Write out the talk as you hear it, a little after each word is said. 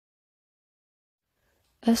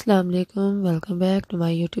Assalamu alaikum, welcome back to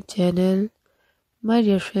my YouTube channel. My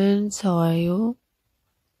dear friends, how are you?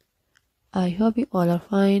 I hope you all are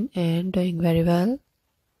fine and doing very well.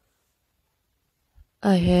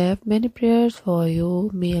 I have many prayers for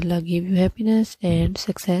you. May Allah give you happiness and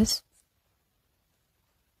success.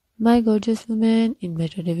 My gorgeous woman, in my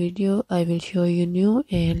today video, I will show you new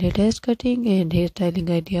and latest cutting and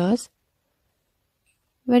hairstyling ideas.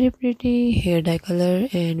 Very pretty hair dye color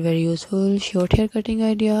and very useful short hair cutting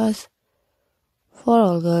ideas for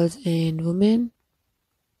all girls and women.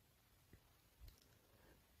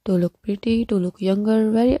 To look pretty, to look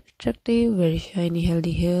younger, very attractive, very shiny,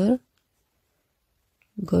 healthy hair.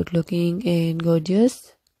 Good looking and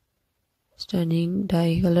gorgeous. Stunning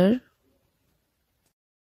dye color.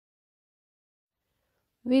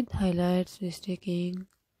 With highlights restricting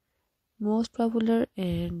most popular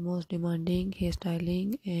and most demanding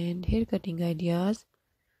hairstyling and hair cutting ideas.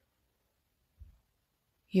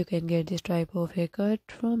 You can get this type of haircut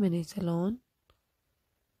from any salon.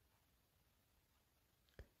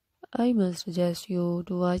 I must suggest you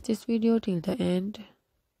to watch this video till the end.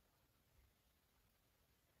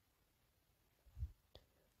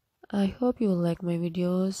 I hope you will like my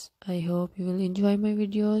videos. I hope you will enjoy my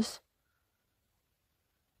videos.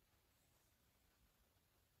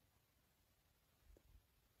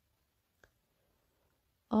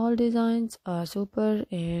 All designs are super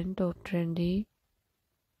and top trendy.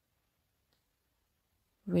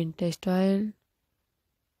 Vintage style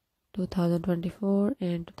 2024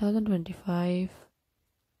 and 2025.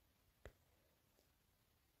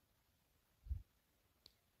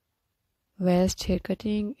 Best hair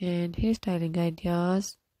cutting and hairstyling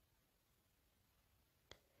ideas.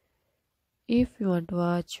 If you want to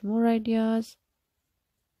watch more ideas,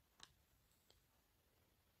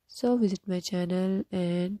 so visit my channel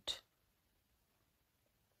and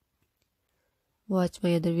watch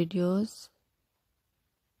my other videos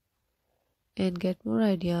and get more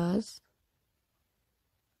ideas.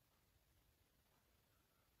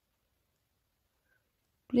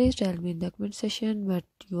 Please tell me in the comment section what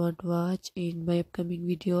you want to watch in my upcoming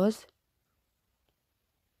videos.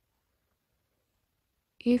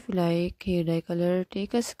 If you like hair dye color,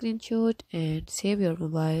 take a screenshot and save your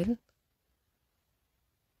mobile.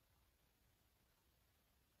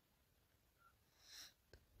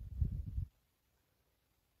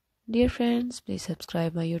 Dear friends, please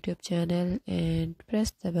subscribe my YouTube channel and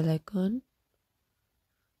press the bell icon.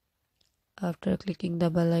 After clicking the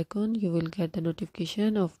bell icon, you will get the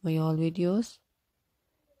notification of my all videos.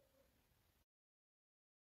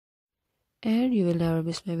 And you will never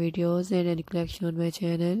miss my videos and any collection on my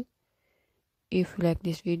channel. If you like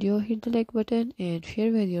this video, hit the like button and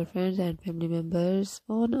share with your friends and family members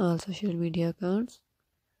on all social media accounts.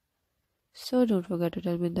 So don't forget to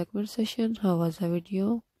tell me in the comment section how was the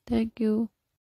video. Thank you.